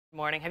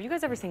Morning. Have you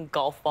guys ever seen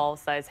golf ball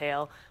size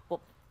hail? Well,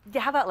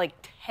 how about like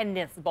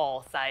tennis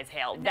ball size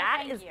hail? No, that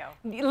thank is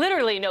you.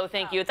 literally no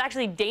thank you. It's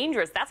actually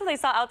dangerous. That's what they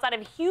saw outside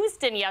of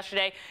Houston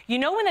yesterday. You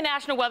know when the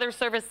National Weather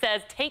Service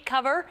says take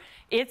cover,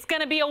 it's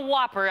going to be a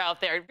whopper out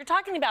there. You're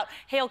talking about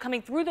hail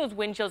coming through those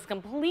wind chills,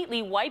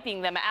 completely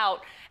wiping them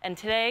out. And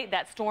today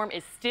that storm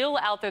is still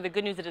out there. The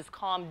good news is it has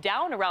calmed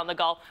down around the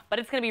Gulf, but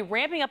it's going to be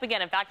ramping up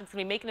again. In fact, it's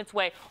going to be making its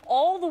way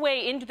all the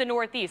way into the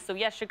Northeast. So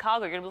yes,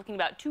 Chicago, you're going to be looking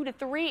about 2 to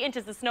 3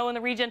 inches of snow in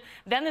the region.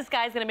 Then this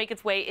guy's going to make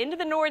its way into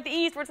the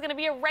Northeast, where it's going to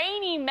be a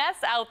rainy mess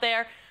out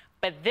there.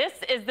 But this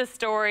is the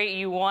story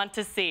you want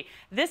to see.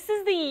 This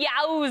is the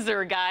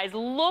Yowza, guys.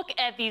 Look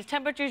at these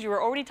temperatures. You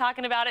were already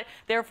talking about it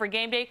there for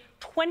game day.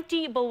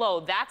 20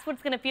 below. That's what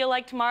it's going to feel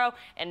like tomorrow.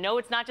 And no,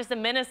 it's not just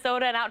in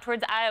Minnesota and out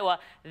towards Iowa.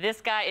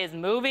 This guy is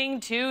moving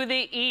to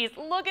the east.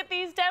 Look at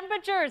these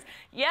temperatures.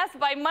 Yes,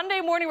 by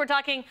Monday morning, we're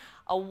talking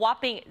a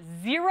whopping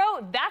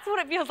 0. That's what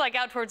it feels like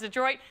out towards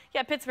Detroit.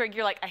 Yeah, Pittsburgh,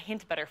 you're like a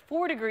hint better.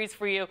 4 degrees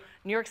for you.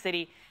 New York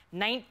City,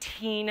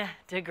 19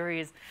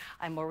 degrees.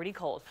 I'm already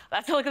cold.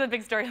 That's a look at the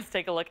big story. Let's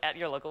take a look at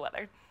your local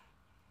weather.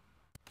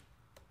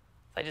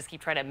 I just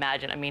keep trying to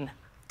imagine. I mean,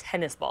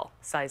 tennis ball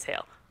size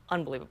hail.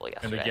 Unbelievable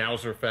yesterday. And the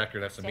Yowza factor,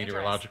 that's a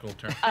meteorological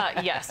term.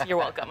 Yes, you're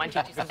welcome. I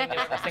teach you something new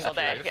every single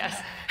day.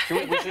 Yes. We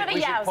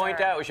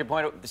should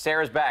point out,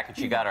 Sarah's back and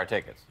she got our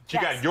tickets. She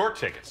got your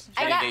tickets.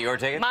 She didn't get your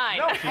tickets? Mine.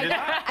 No, she did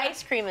not.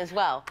 Ice cream as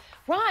well.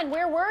 Ron,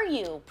 where were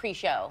you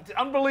pre-show? It's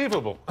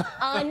unbelievable.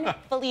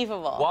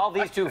 Unbelievable. While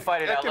these two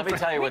fight it out, let me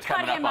tell you what's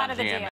coming up on GM.